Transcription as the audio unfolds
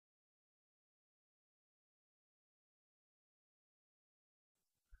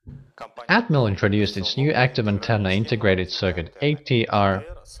Atmel introduced its new active antenna integrated circuit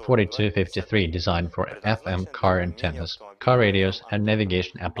ATR4253 designed for FM car antennas, car radios, and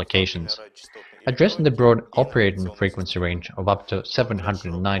navigation applications. Addressing the broad operating frequency range of up to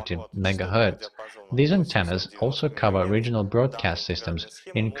 790 MHz, these antennas also cover regional broadcast systems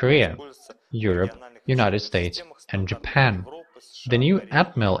in Korea, Europe, United States, and Japan. The new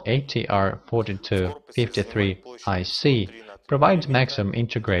Atmel ATR4253 IC provides maximum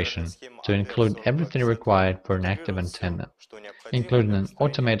integration to include everything required for an active antenna, including an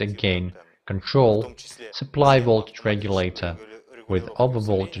automated gain control, supply voltage regulator with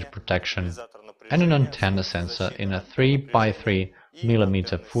overvoltage protection, and an antenna sensor in a 3 by 3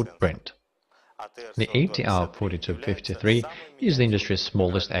 mm footprint. The ATR4253 is the industry's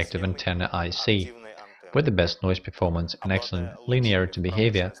smallest active antenna IC. With the best noise performance and excellent linearity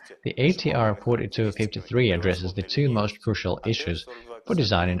behavior, the ATR4253 addresses the two most crucial issues for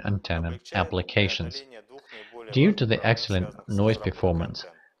designing antenna applications. Due to the excellent noise performance,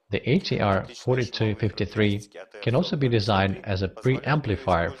 the ATR4253 can also be designed as a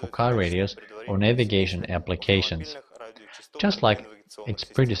pre-amplifier for car radios or navigation applications. Just like its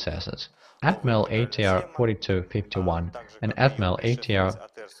predecessors, Atmel ATR4251 and Atmel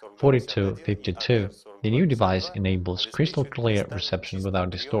ATR4252, the new device enables crystal clear reception without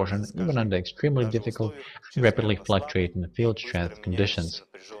distortion even under extremely difficult and rapidly fluctuating field strength conditions,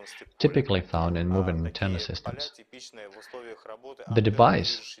 typically found in moving antenna systems. The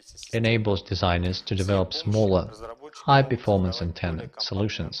device enables designers to develop smaller, high-performance antenna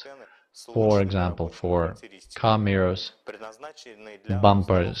solutions, for example for car mirrors,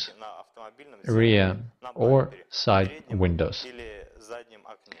 bumpers, rear or side windows.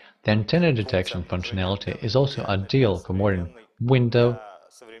 The antenna detection functionality is also ideal for modern window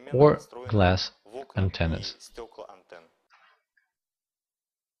or glass antennas.